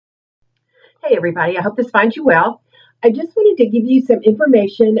Hi, everybody. I hope this finds you well. I just wanted to give you some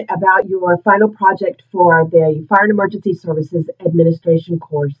information about your final project for the Fire and Emergency Services Administration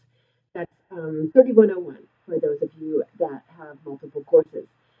course. That's 3101 for those of you that have multiple courses.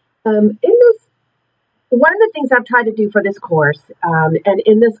 One of the things I've tried to do for this course and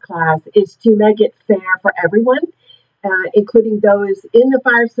in this class is to make it fair for everyone, including those in the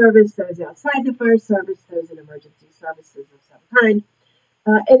fire service, those outside the fire service, those in emergency services of some kind.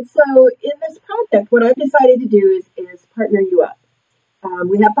 And so in this project, what I've decided to do is partner you up.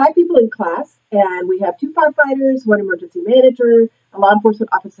 We have 5 people in class, and we have 2 firefighters, 1 emergency manager, a law enforcement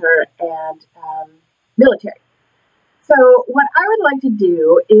officer, and military. So what I would like to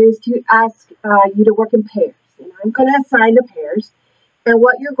do is to ask you to work in pairs. And I'm going to assign the pairs. And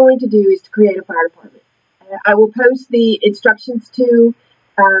what you're going to do is to create a fire department. I will post the instructions to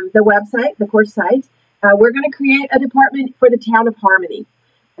the website, the course site. We're going to create a department for the town of Harmony.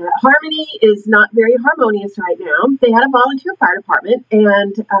 Harmony is not very harmonious right now. They had a volunteer fire department,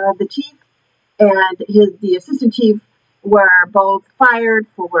 and the chief and the assistant chief were both fired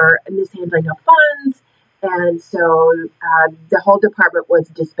for mishandling of funds, and so the whole department was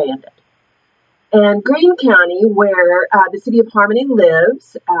disbanded. And Greene County, where the city of Harmony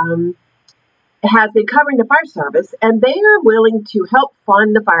lives, has been covering the fire service, and they are willing to help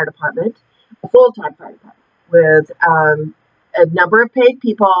fund the fire department, a full-time fire department, with a number of paid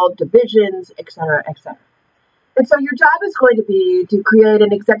people, divisions, et cetera, et cetera. And so your job is going to be to create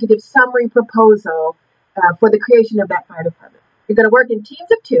an executive summary proposal for the creation of that fire department. You're going to work in teams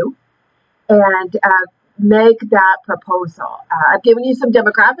of 2 and make that proposal. I've given you some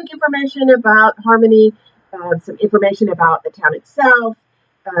demographic information about Harmony, some information about the town itself,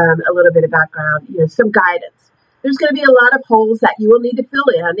 a little bit of background, some guidance. There's going to be a lot of holes that you will need to fill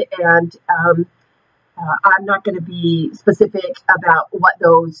in, and I'm not going to be specific about what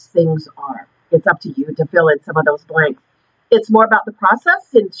those things are. It's up to you to fill in some of those blanks. It's more about the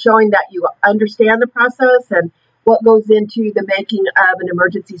process and showing that you understand the process and what goes into the making of an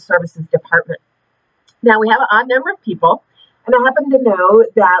emergency services department. Now, we have an odd number of people, and I happen to know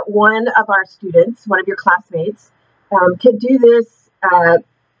that one of our students, one of your classmates, can do this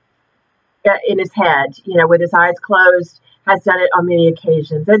in his head, with his eyes closed, has done it on many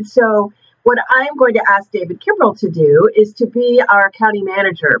occasions. And so what I'm going to ask David Kimbrell to do is to be our county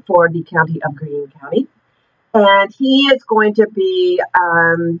manager for the county of Greene County. And he is going to be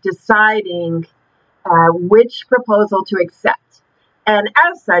deciding which proposal to accept. And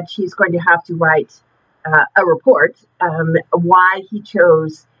as such, he's going to have to write a report why he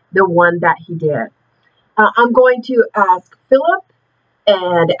chose the one that he did. I'm going to ask Philip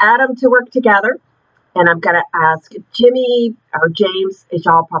and Adam to work together. And I'm going to ask Jimmy, or James, as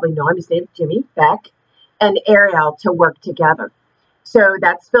y'all probably know him, his name is Jimmy Beck, and Ariel to work together. So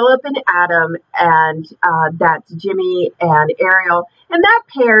that's Philip and Adam, and that's Jimmy and Ariel. And that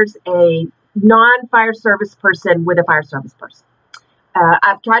pairs a non-fire service person with a fire service person.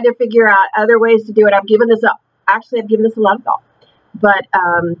 I've tried to figure out other ways to do it. I've given this a lot of thought. But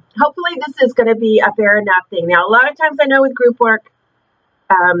hopefully this is going to be a fair enough thing. Now, a lot of times I know with group work,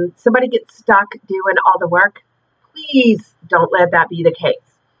 somebody gets stuck doing all the work. Please don't let that be the case.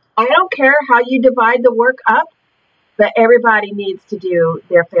 I don't care how you divide the work up, but everybody needs to do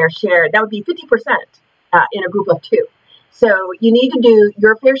their fair share. That would be 50% in a group of 2. So you need to do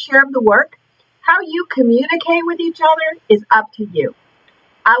your fair share of the work. How you communicate with each other is up to you.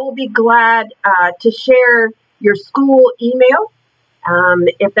 I will be glad to share your school email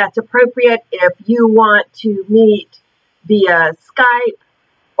if that's appropriate. If you want to meet via Skype,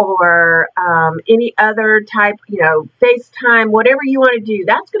 or any other type, FaceTime, whatever you want to do,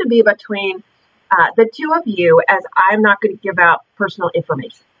 that's going to be between the 2 of you, as I'm not going to give out personal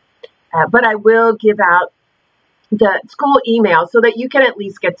information. But I will give out the school email so that you can at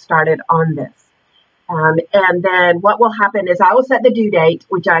least get started on this. And then what will happen is I will set the due date,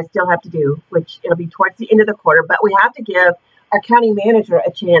 which I still have to do, which it'll be towards the end of the quarter, but we have to give our county manager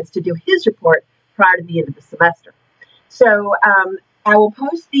a chance to do his report prior to the end of the semester. So I will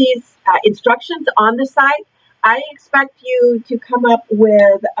post these instructions on the site. I expect you to come up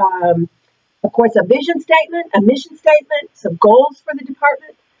with, of course, a vision statement, a mission statement, some goals for the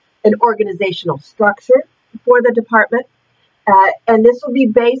department, an organizational structure for the department. And this will be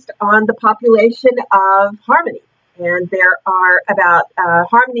based on the population of Harmony. And there are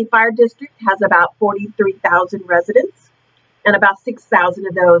Harmony Fire District has about 43,000 residents, and about 6,000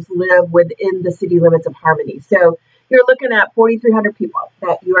 of those live within the city limits of Harmony. So you're looking at 4,300 people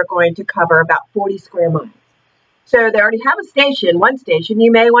that you are going to cover about 40 square miles. So they already have one station.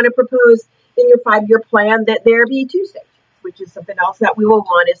 You may want to propose in your 5-year plan that there be 2 stations. which is something else that we will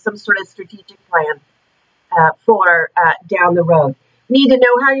want, is some sort of strategic plan for down the road. You need to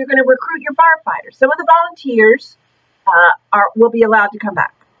know how you're going to recruit your firefighters. Some of the volunteers will be allowed to come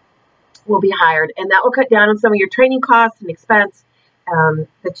back, will be hired, and that will cut down on some of your training costs and expense.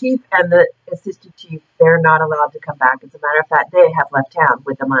 The chief and the assistant chief, they're not allowed to come back. As a matter of fact, they have left town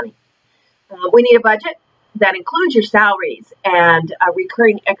with the money. We need a budget that includes your salaries and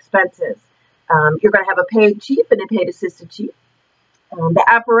recurring expenses. You're going to have a paid chief and a paid assistant chief. The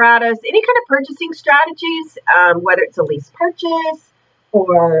apparatus, any kind of purchasing strategies, whether it's a lease purchase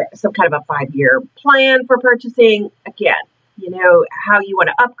or some kind of a 5-year plan for purchasing. Again, how you want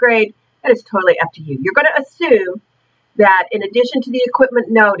to upgrade, that is totally up to you. You're going to assume that in addition to the equipment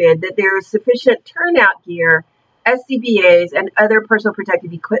noted, that there is sufficient turnout gear, SCBAs, and other personal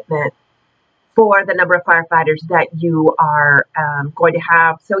protective equipment for the number of firefighters that you are going to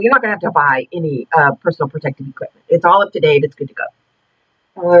have. So you're not going to have to buy any personal protective equipment. It's all up to date. It's good to go.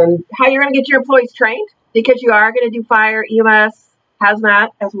 How you're going to get your employees trained, because you are going to do fire, EMS, hazmat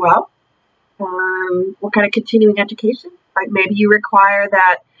as well. What kind of continuing education? Right? Maybe you require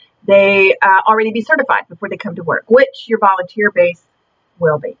that they already be certified before they come to work, which your volunteer base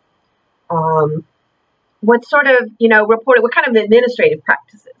will be. What sort of, reporting, what kind of administrative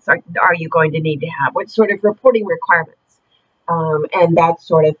practices are you going to need to have? What sort of reporting requirements and that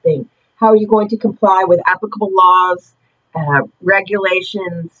sort of thing? How are you going to comply with applicable laws,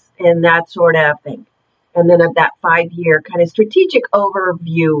 regulations, and that sort of thing? And then of that 5-year kind of strategic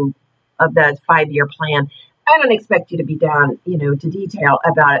overview of that 5-year plan. I don't expect you to be down, to detail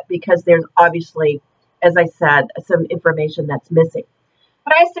about it, because there's obviously, as I said, some information that's missing.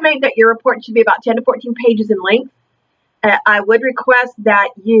 But I estimate that your report should be about 10 to 14 pages in length. I would request that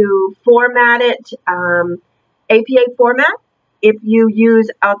you format it APA format if you use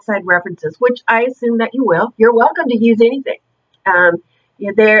outside references, which I assume that you will. You're welcome to use anything. And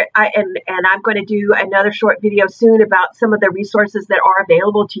I'm going to do another short video soon about some of the resources that are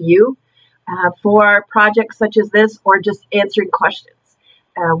available to you for projects such as this, or just answering questions,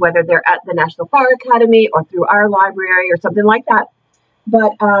 whether they're at the National Fire Academy or through our library or something like that.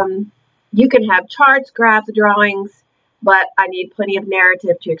 But you can have charts, graphs, drawings, but I need plenty of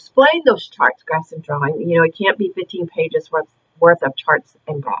narrative to explain those charts, graphs, and drawings. It can't be 15 pages worth of charts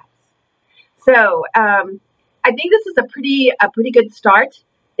and graphs. So I think this is a pretty good start.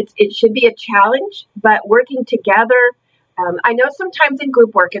 It should be a challenge, but working together. I know sometimes in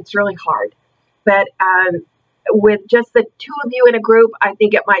group work it's really hard, but with just the two of you in a group, I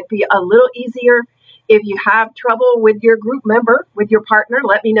think it might be a little easier. If you have trouble with your group member, with your partner,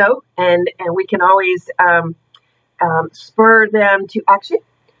 let me know, and we can always spur them to action.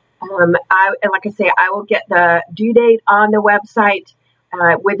 Like I say, I will get the due date on the website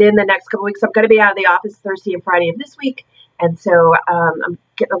within the next couple of weeks. I'm going to be out of the office Thursday and Friday of this week, and so I'm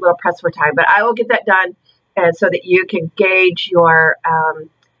getting a little pressed for time, but I will get that done, and so that you can gauge your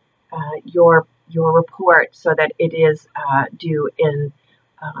report so that it is due in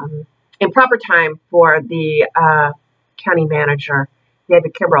proper time for the county manager,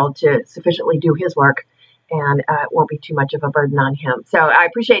 David Kimbrell, to sufficiently do his work, and it won't be too much of a burden on him. So I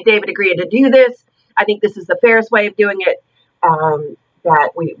appreciate David agreeing to do this. I think this is the fairest way of doing it,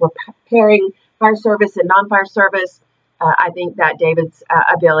 that we're pairing fire service and non-fire service. I think that David's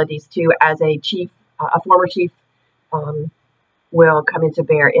abilities to, as a chief, a former chief, will come into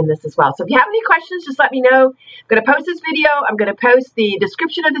bear in this as well. So if you have any questions, just let me know. I'm going to post this video. I'm going to post the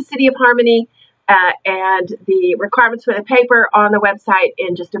description of the City of Harmony and the requirements for the paper on the website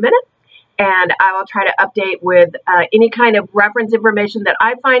in just a minute. And I will try to update with any kind of reference information that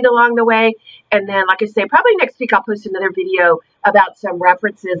I find along the way. And then, like I say, probably next week I'll post another video about some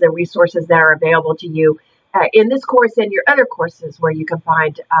references and resources that are available to you in this course and your other courses, where you can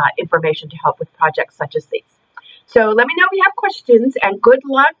find information to help with projects such as these. So let me know if you have questions, and good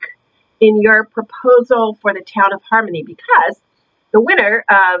luck in your proposal for the town of Harmony, because the winner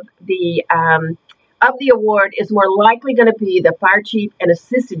of the award is more likely going to be the fire chief and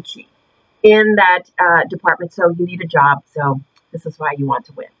assistant chief in that department. So you need a job. So this is why you want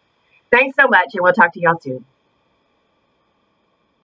to win. Thanks so much, and we'll talk to y'all soon.